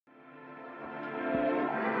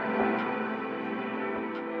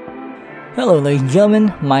Hello, ladies and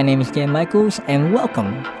gentlemen. My name is Dan Michaels, and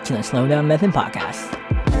welcome to the Slowdown Method Podcast.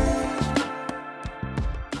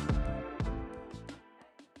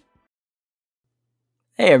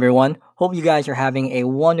 Hey, everyone. Hope you guys are having a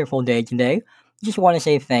wonderful day today. Just want to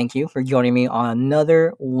say thank you for joining me on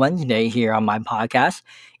another Wednesday here on my podcast.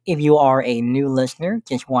 If you are a new listener,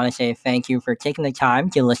 just want to say thank you for taking the time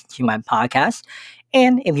to listen to my podcast.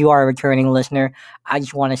 And if you are a returning listener, I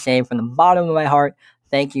just want to say from the bottom of my heart,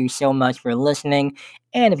 thank you so much for listening.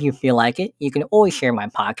 And if you feel like it, you can always share my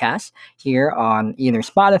podcast here on either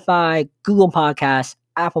Spotify, Google Podcasts,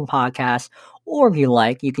 Apple Podcasts, or if you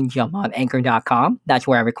like, you can jump on anchor.com. That's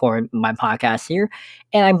where I record my podcast here.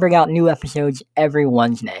 And I bring out new episodes every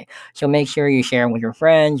Wednesday. So make sure you share it with your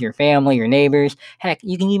friends, your family, your neighbors. Heck,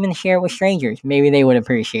 you can even share it with strangers. Maybe they would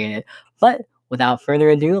appreciate it. But without further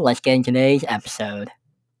ado, let's get into today's episode.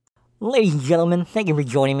 Ladies and gentlemen, thank you for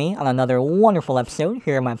joining me on another wonderful episode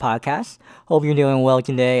here on my podcast. Hope you're doing well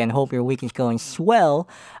today and hope your week is going swell.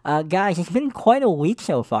 Guys, it's been quite a week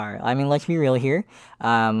so far. I mean, let's be real here.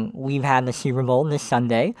 We've had the Super Bowl this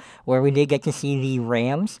Sunday where we did get to see the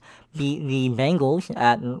Rams beat the Bengals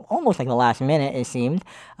at almost like the last minute, it seemed.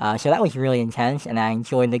 So that was really intense and I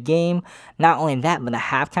enjoyed the game. Not only that, but the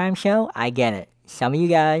halftime show, I get it. Some of you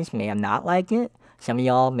guys may have not liked it. Some of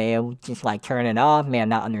y'all may have just like turned it off, may have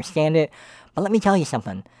not understand it. But let me tell you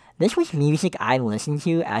something. This was music I listened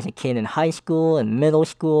to as a kid in high school and middle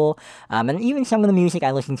school, and even some of the music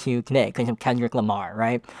I listen to today because of Kendrick Lamar,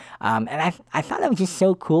 right? And I thought that was just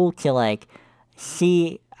so cool to like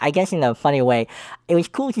see. I guess in a funny way, it was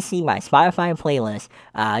cool to see my Spotify playlist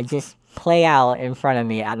just play out in front of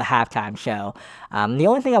me at the halftime show. The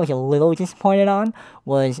only thing I was a little disappointed on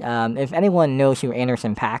was if anyone knows who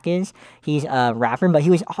Anderson .Paak is, he's a rapper, but he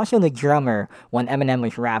was also the drummer when Eminem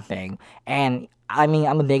was rapping. And I mean,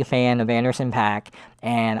 I'm a big fan of Anderson .Paak,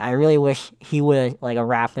 and I really wish he would like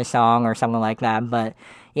rap a song or something like that, but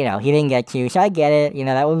you know, he didn't get to. So I get it. You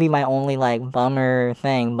know, that would be my only like bummer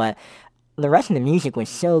thing, but the rest of the music was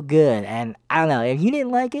so good, and I don't know, if you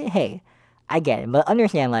didn't like it, hey, I get it, but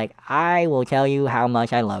understand, like, I will tell you how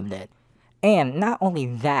much I loved it. And not only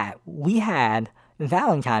that, we had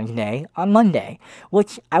Valentine's Day on Monday,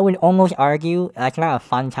 which I would almost argue that's not a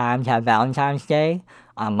fun time to have Valentine's Day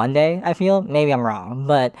on Monday, I feel. Maybe I'm wrong,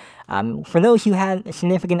 but for those who had a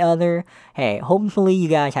significant other, hey, hopefully you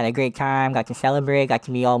guys had a great time, got to celebrate, got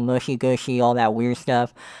to be all mushy gushy, all that weird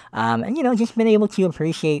stuff, and you know, just been able to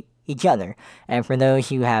appreciate each other. And for those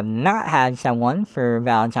who have not had someone for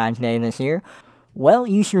Valentine's Day this year, well,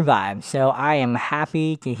 you survived. So I am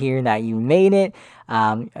happy to hear that you made it.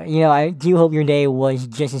 You know, I do hope your day was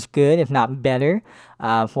just as good, if not better,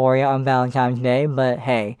 for you on Valentine's Day. But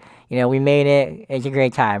hey, you know, we made it. It's a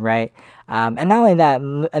great time, right? And not only that,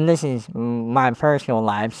 and this is my personal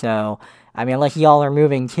life, so I mean, unless y'all are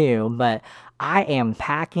moving too, but I am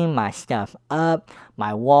packing my stuff up.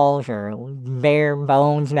 My walls are bare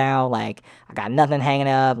bones now. Like, I got nothing hanging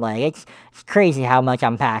up. Like, it's crazy how much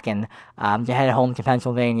I'm packing to head home to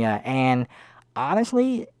Pennsylvania. And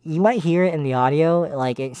honestly, you might hear it in the audio.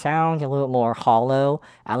 Like, it sounds a little more hollow,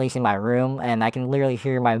 at least in my room. And I can literally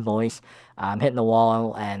hear my voice hitting the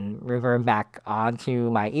wall and reverb back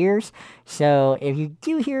onto my ears. So, if you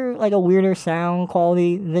do hear, like, a weirder sound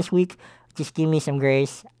quality this week, just give me some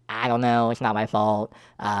grace. I don't know. It's not my fault.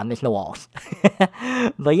 It's the walls.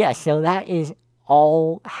 But yeah, so that is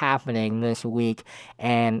all happening this week.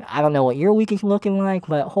 And I don't know what your week is looking like,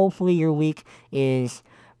 but hopefully your week is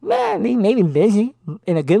maybe busy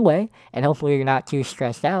in a good way. And hopefully you're not too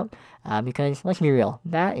stressed out. Because let's be real,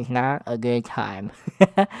 that is not a good time.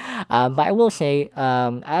 But I will say,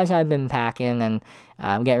 as I've been packing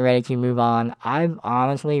and getting ready to move on, I've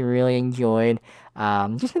honestly really enjoyed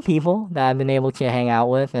just the people that I've been able to hang out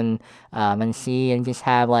with and see and just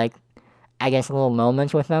have like I guess little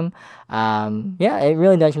moments with them. Yeah, it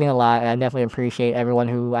really does mean a lot. I definitely appreciate everyone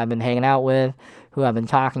who I've been hanging out with, who I've been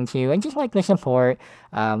talking to, and just like the support.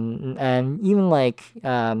 And even like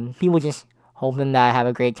people just hoping that I have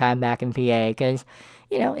a great time back in PA because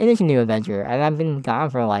you know it is a new adventure, and I've been gone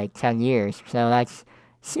for like 10 years, so that's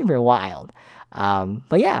super wild.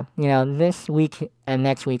 But yeah, you know, this week and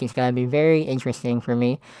next week is gonna be very interesting for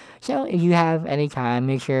me. So if you have any time,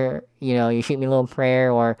 make sure you know you shoot me a little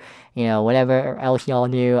prayer or you know whatever else y'all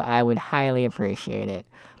do. I would highly appreciate it.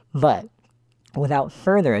 But without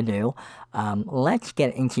further ado, let's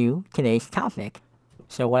get into today's topic.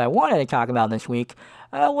 So what I wanted to talk about this week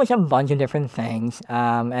was a bunch of different things,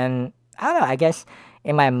 and I don't know. I guess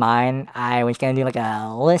in my mind, I was gonna do like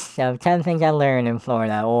a list of 10 things I learned in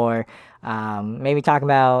Florida, or maybe talk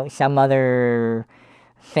about some other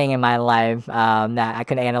thing in my life that I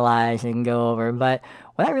could analyze and go over. But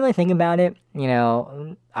when I really think about it,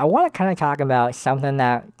 I want to kind of talk about something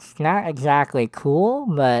that's not exactly cool,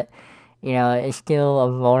 but it's still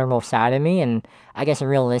a vulnerable side of me, and I guess a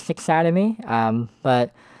realistic side of me.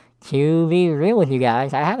 But to be real with you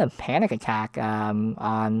guys, I had a panic attack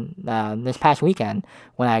on this past weekend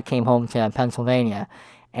when I came home to Pennsylvania,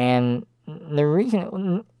 and the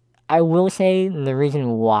reason I will say the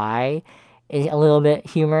reason why is a little bit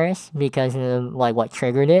humorous because of like what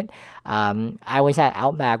triggered it. I was at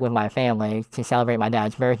Outback with my family to celebrate my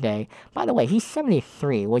dad's birthday. By the way, he's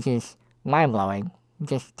 73, which is mind blowing.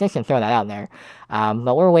 Just to throw that out there.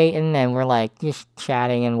 But we're waiting and we're like just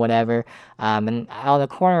chatting and whatever. And out of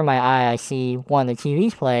the corner of my eye, I see one of the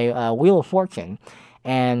TVs play Wheel of Fortune,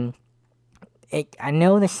 and I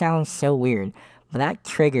know this sounds so weird, but that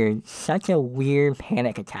triggered such a weird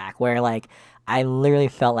panic attack where like I literally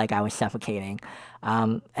felt like I was suffocating.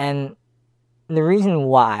 And the reason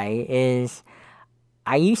why is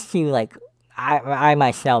I used to like I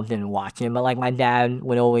myself didn't watch it, but like my dad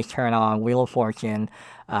would always turn on Wheel of Fortune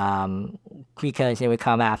because it would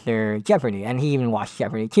come after Jeopardy, and he even watched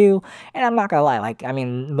Jeopardy too. And I'm not gonna lie, like I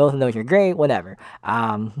mean, both of those are great, whatever.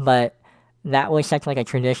 But that was such like a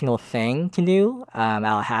traditional thing to do, out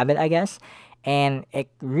of habit, I guess, and it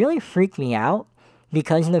really freaked me out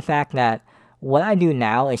because of the fact that what I do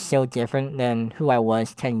now is so different than who I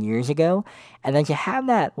was 10 years ago, and then to have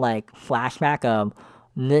that like flashback of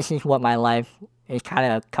this is what my life is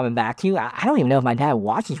kind of coming back to. I don't even know if my dad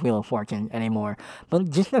watches Wheel of Fortune anymore, but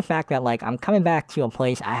just the fact that like I'm coming back to a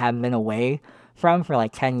place I have been away from for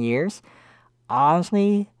like 10 years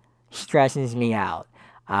honestly stresses me out.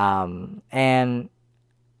 And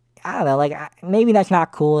I don't know, like maybe that's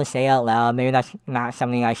not cool to say out loud. Maybe that's not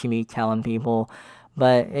something I should be telling people,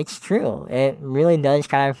 but it's true. It really does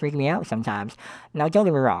kind of freak me out sometimes. Now, don't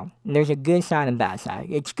get me wrong. There's a good side and bad side.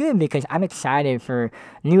 It's good because I'm excited for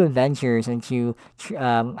new adventures and to,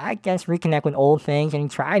 I guess, reconnect with old things and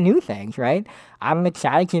try new things. Right? I'm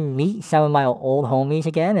excited to meet some of my old homies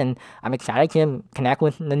again, and I'm excited to connect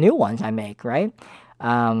with the new ones I make. Right? So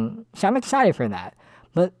I'm excited for that.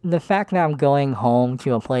 But the fact that I'm going home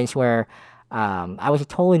to a place where I was a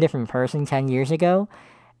totally different person 10 years ago,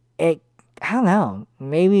 it, I don't know,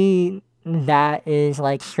 maybe that is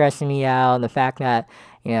like stressing me out. The fact that,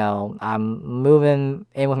 I'm moving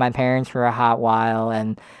in with my parents for a hot while,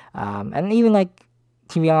 and even like,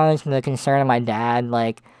 to be honest, the concern of my dad,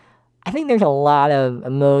 like, I think there's a lot of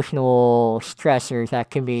emotional stressors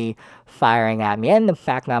that could be firing at me, and the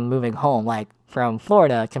fact that I'm moving home, like from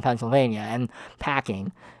Florida to Pennsylvania, and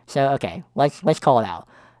packing. So okay, let's call it out.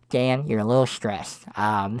 Dan, you're a little stressed,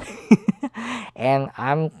 and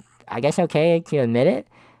I guess okay to admit it.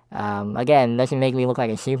 Again, doesn't make me look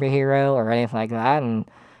like a superhero or anything like that,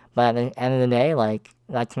 but at the end of the day, like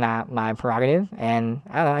that's not my prerogative, and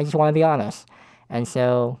I don't know. I just want to be honest, and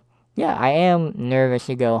so yeah, I am nervous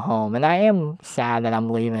to go home, and I am sad that I'm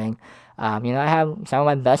leaving. I have some of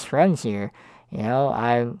my best friends here.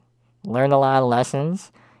 I've learned a lot of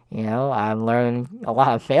lessons. I've learned a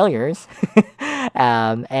lot of failures,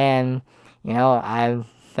 and I've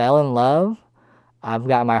fell in love. I've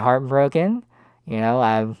got my heart broken.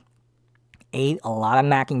 I've ate a lot of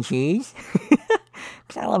mac and cheese.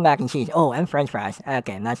 'Cause I love mac and cheese. Oh, and French fries.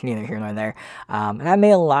 Okay, that's neither here nor there. And I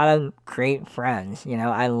made a lot of great friends.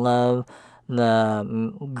 I love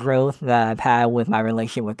the growth that I've had with my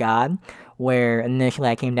relationship with God. Where initially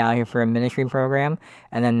I came down here for a ministry program,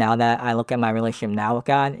 and then now that I look at my relationship now with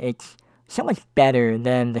God, it's so much better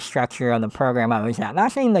than the structure of the program I was at.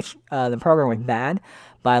 Not saying that the program was bad,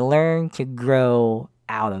 but I learned to grow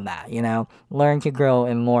out of that. Learn to grow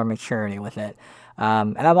in more maturity with it.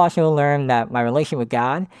 And I've also learned that my relationship with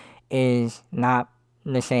God is not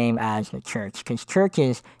the same as the church, because church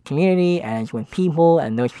is community and it's with people,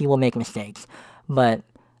 and those people make mistakes, but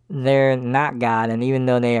they're not God, and even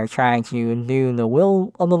though they are trying to do the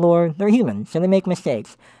will of the Lord, they're human, so they make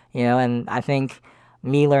mistakes. And I think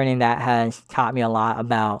me learning that has taught me a lot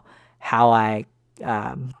about how I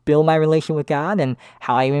build my relationship with God and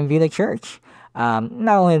how I even view the church.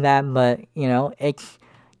 Not only that, but it's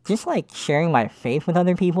just like sharing my faith with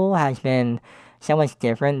other people has been so much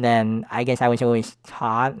different than I guess I was always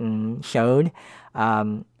taught and showed. I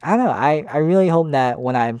don't know. I really hope that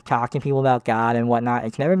when I've talked to people about God and whatnot,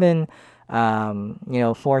 it's never been,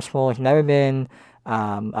 forceful. It's never been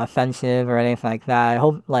offensive or anything like that. I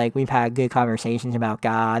hope like we've had good conversations about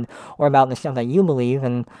God or about the stuff that you believe,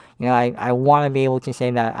 and I want to be able to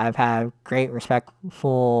say that I've had great,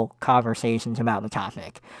 respectful conversations about the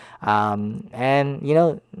topic. And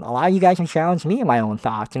a lot of you guys have challenged me in my own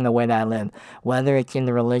thoughts and the way that I live, whether it's in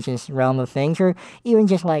the religious realm of things or even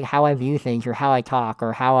just like how I view things or how I talk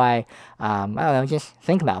or how I don't know, just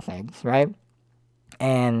think about things, right?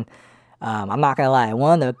 And I'm not gonna lie,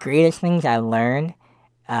 one of the greatest things I learned,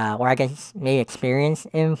 or I guess maybe experienced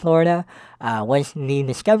in Florida, was the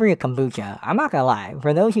discovery of kombucha. I'm not gonna lie,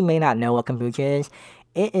 for those who may not know what kombucha is,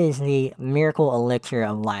 it is the miracle elixir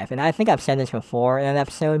of life. And I think I've said this before in an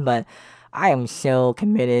episode, but I am so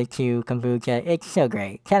committed to kombucha. It's so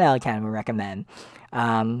great. 10 out of 10 would recommend.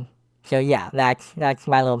 Um, so yeah, that's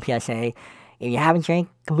my little PSA. If you haven't drank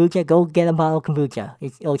kombucha, go get a bottle of kombucha.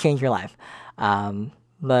 It'll change your life. Um,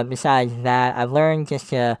 but besides that, I've learned just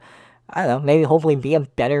to, I don't know, maybe hopefully be a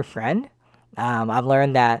better friend. I've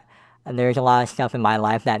learned that there's a lot of stuff in my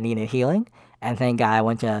life that needed healing, and thank God I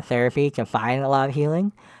went to therapy to find a lot of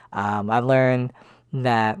healing. I've learned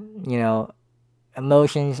that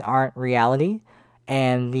emotions aren't reality,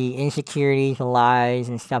 and the insecurities, the lies,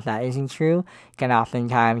 and stuff that isn't true can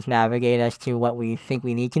oftentimes navigate us to what we think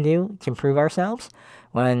we need to do to improve ourselves,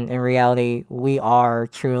 when in reality we are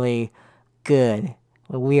truly good.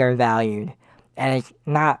 We are valued. And it's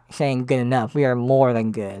not saying good enough. We are more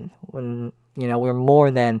than good. We're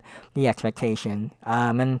more than the expectation.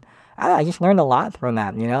 And I just learned a lot from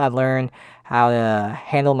that. I've learned how to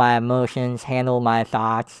handle my emotions, handle my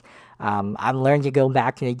thoughts. I've learned to go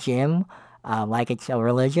back to the gym like it's a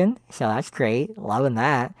religion. So that's great. Loving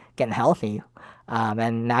that. Getting healthy.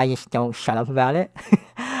 And now I just don't shut up about it.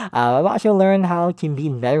 I've also learned how to be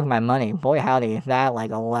better with my money. Boy, howdy, is that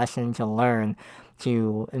like a lesson to learn,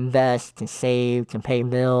 to invest, to save, to pay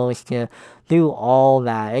bills, to do all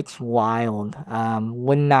that. It's wild.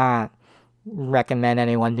 Would not recommend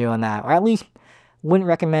anyone doing that, or at least wouldn't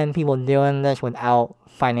recommend people doing this without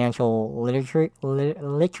financial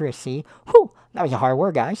literacy. Whew, that was a hard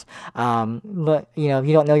word, guys. But if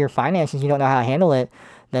you don't know your finances, you don't know how to handle it,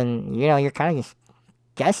 then you're kind of just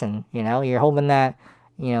guessing. You're hoping that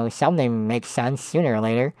something makes sense sooner or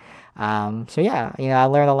later. So yeah, I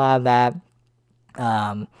learned a lot of that.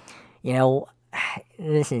 Um, you know,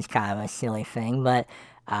 this is kind of a silly thing, but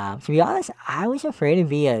to be honest, I was afraid to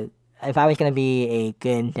be a if I was gonna be a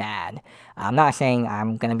good dad. I'm not saying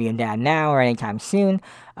I'm gonna be a dad now or anytime soon,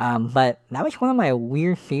 but that was one of my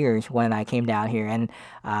weird fears when I came down here, and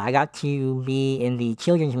I got to be in the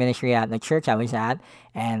children's ministry at the church I was at,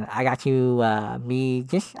 and I got to be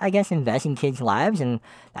just, I guess, invest in kids' lives, and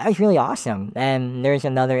that was really awesome. And there's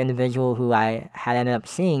another individual who I had ended up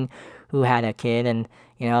seeing who had a kid, and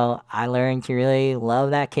I learned to really love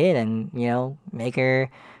that kid, and make her,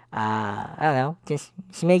 I don't know, just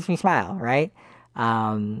she makes me smile, right?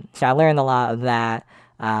 So I learned a lot of that.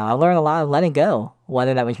 I learned a lot of letting go,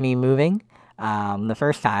 whether that was me moving the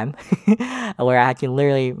first time, where I had to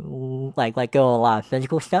literally like let go of a lot of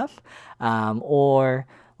physical stuff, or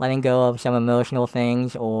letting go of some emotional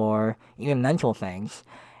things or even mental things.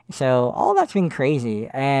 So all that's been crazy,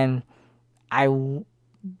 and I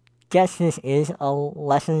guess this is a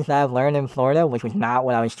lessons that I've learned in Florida, which was not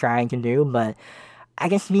what I was trying to do, but I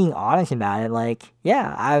guess being honest about it, like,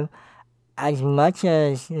 yeah, I've as much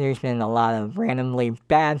as there's been a lot of randomly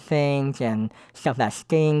bad things and stuff that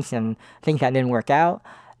stinks and things that didn't work out,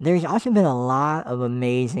 there's also been a lot of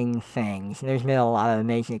amazing things. There's been a lot of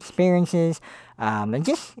amazing experiences, and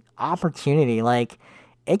just opportunity. Like,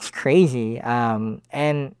 it's crazy. And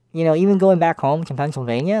even going back home to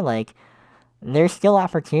Pennsylvania, like, there's still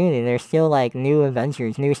opportunity. There's still like new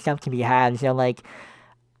adventures, new stuff to be had. So like,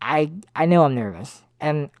 I know I'm nervous,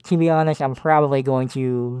 and to be honest, I'm probably going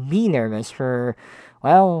to be nervous for,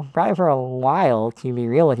 well, probably for a while. To be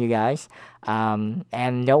real with you guys, and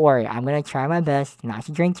don't worry, I'm gonna try my best not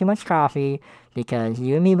to drink too much coffee, because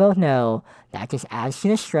you and me both know that just adds to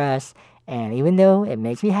the stress. And even though it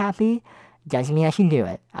makes me happy, doesn't mean I should do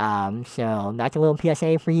it. So that's a little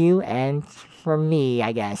PSA for you and for me,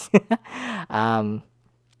 I guess. um,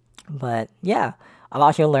 but yeah, I've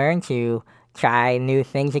also learned to try new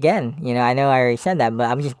things again. I know I already said that, but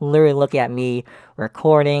I'm just literally looking at me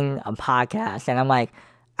recording a podcast, and I'm like,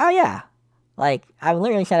 oh yeah, like I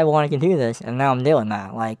literally said I wanted to do this, and now I'm doing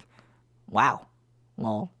that. Like, wow.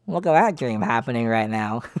 Well, look at that dream happening right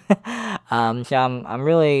now. So I'm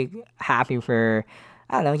really happy for,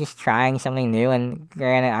 I don't know, just trying something new. And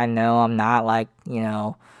granted, I know I'm not like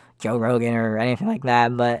Joe Rogan or anything like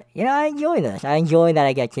that, but I enjoy this. I enjoy that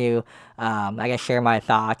I get to, I guess, share my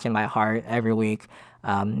thoughts and my heart every week.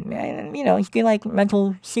 And you can like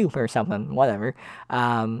mental soup or something, whatever.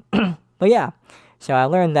 Um, but yeah, so I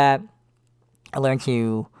learned that I learned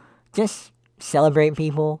to just celebrate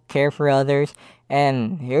people, care for others,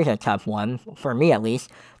 and here's a tough one for me at least,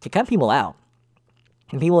 to cut people out.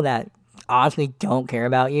 The people that honestly don't care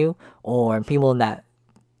about you, or people that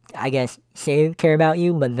I guess say care about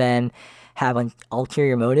you, but then have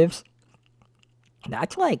ulterior motives.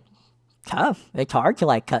 That's like tough. It's hard to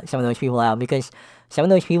like cut some of those people out because some of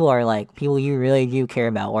those people are like people you really do care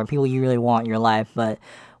about or people you really want in your life, but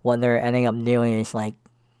what they're ending up doing is like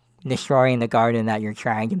destroying the garden that you're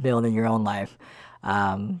trying to build in your own life.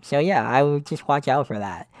 So yeah, I would just watch out for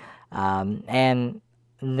that. And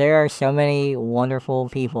there are so many wonderful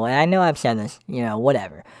people, and I know I've said this,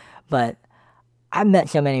 whatever, but I've met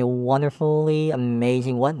so many wonderfully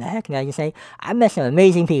amazing. What the heck did I just say? I've met some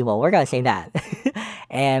amazing people. We're gonna say that,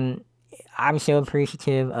 and I'm so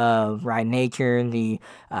appreciative of Ride Nature, the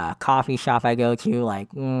coffee shop I go to, like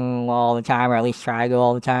all the time, or at least try to go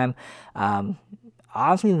all the time. Um,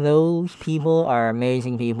 Honestly, those people are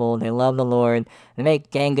amazing people. They love the Lord. They make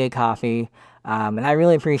dang good coffee. And I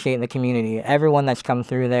really appreciate the community. Everyone that's come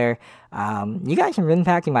through there. You guys have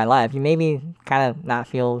impacted my life. You made me kind of not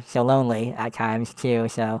feel so lonely at times too.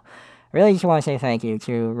 So, really just want to say thank you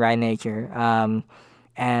to Ride Nature.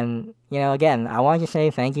 And again, I want to say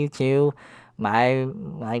thank you to my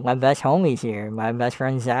best homies here, my best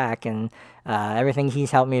friend Zach, and everything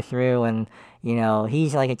he's helped me through. And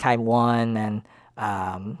he's like a type 1, and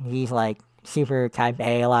he's like super type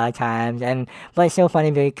A a lot of times, and but it's so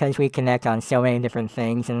funny because we connect on so many different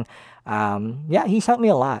things, and yeah, he's helped me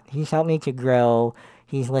a lot. He's helped me to grow.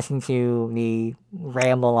 He's listened to me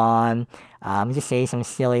ramble on, just say some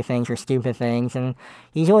silly things or stupid things, and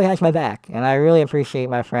he's always has my back. And I really appreciate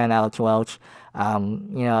my friend Alex Welch.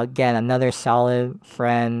 Again, another solid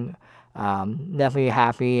friend. Definitely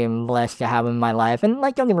happy and blessed to have him in my life. And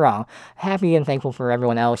like, don't get me wrong, happy and thankful for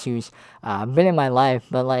everyone else who's been in my life.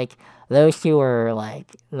 But like, those two are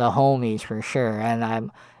like the homies for sure.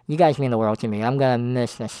 And you guys mean the world to me. I'm gonna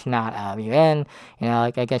miss the snot out of you. And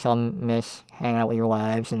like, I guess I'll miss hanging out with your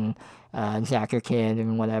wives and Zach, your kid,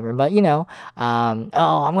 and whatever. But oh, I'm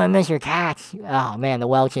gonna miss your cats. Oh man, the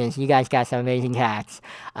Welches, you guys got some amazing cats.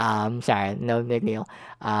 Sorry, no big deal.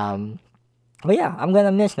 But yeah, I'm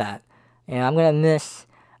gonna miss that. I'm gonna miss,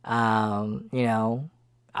 honestly,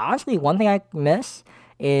 one thing I miss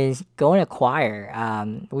is going to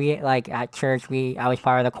choir. We like at church. I was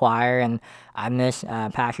part of the choir, and I miss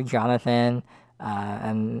Pastor Jonathan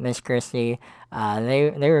and Miss Christy.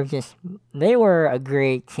 They were a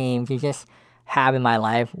great team to just have in my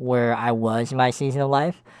life where I was in my season of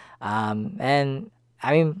life. And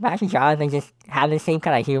I mean, Pastor Jonathan just had the same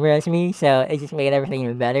kind of humor as me, so it just made everything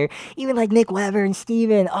even better. Even like Nick Weber and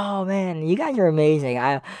Steven. Oh man, you guys are amazing.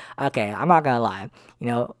 Okay, I'm not gonna lie.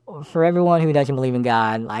 For everyone who doesn't believe in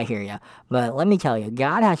God, I hear you. But let me tell you,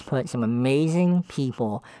 God has put some amazing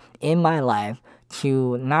people in my life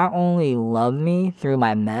to not only love me through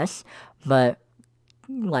my mess, but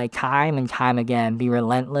like time and time again be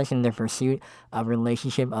relentless in the pursuit of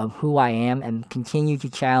relationship of who I am and continue to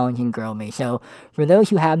challenge and grow me. So for those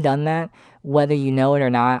who have done that, whether you know it or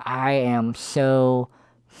not, I am so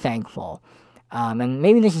thankful. And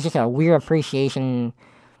maybe this is just a weird appreciation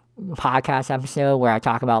podcast episode where I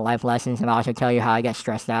talk about life lessons and also tell you how I get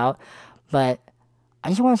stressed out. But I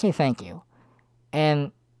just want to say thank you.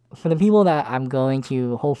 And for the people that I'm going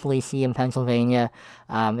to hopefully see in Pennsylvania,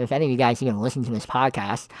 if any of you guys even listen to this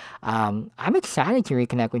podcast, I'm excited to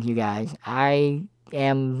reconnect with you guys. I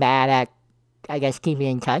am bad at, I guess, keeping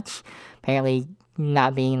in touch. Apparently,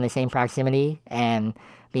 not being in the same proximity and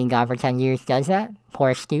being gone for 10 years does that. Poor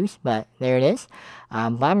excuse, but there it is.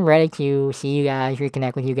 But I'm ready to see you guys,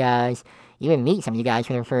 reconnect with you guys, even meet some of you guys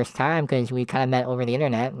for the first time because we kind of met over the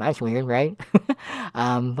internet. That's weird, right?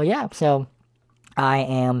 But yeah, so I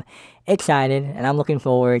am excited and I'm looking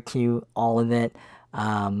forward to all of it.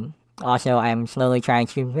 Also, I'm slowly trying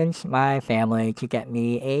to convince my family to get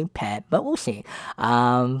me a pet, but we'll see.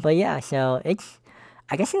 But yeah, so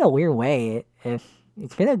I guess in a weird way,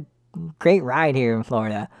 it's been a great ride here in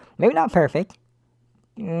Florida. Maybe not perfect.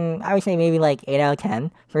 I would say maybe like 8 out of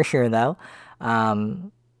 10 for sure, though.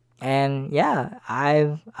 Um, and yeah,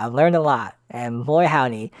 I've learned a lot, and boy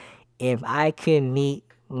howdy, if I could meet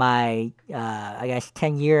my I guess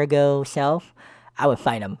 10 year ago self, I would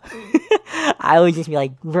fight him. I would just be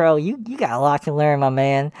like, bro, you got a lot to learn, my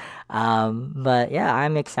man. But yeah,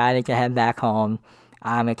 I'm excited to head back home.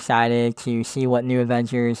 I'm excited to see what new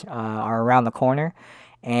adventures are around the corner,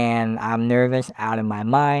 and I'm nervous out of my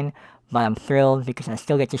mind, but I'm thrilled because I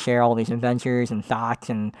still get to share all these adventures and thoughts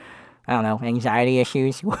and I don't know, anxiety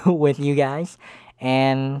issues with you guys.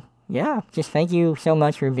 And yeah, just thank you so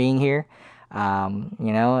much for being here.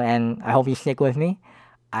 And I hope you stick with me.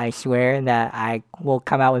 I swear that I will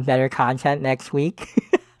come out with better content next week.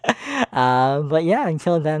 But yeah,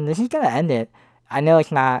 until then, this is gonna end it. I know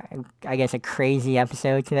it's not, I guess, a crazy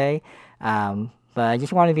episode today, but I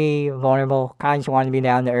just want to be vulnerable. Kind of just want to be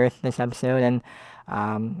down to earth this episode, and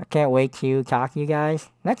I can't wait to talk to you guys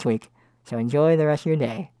next week. So enjoy the rest of your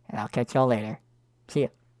day, and I'll catch y'all later. See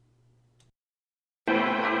ya.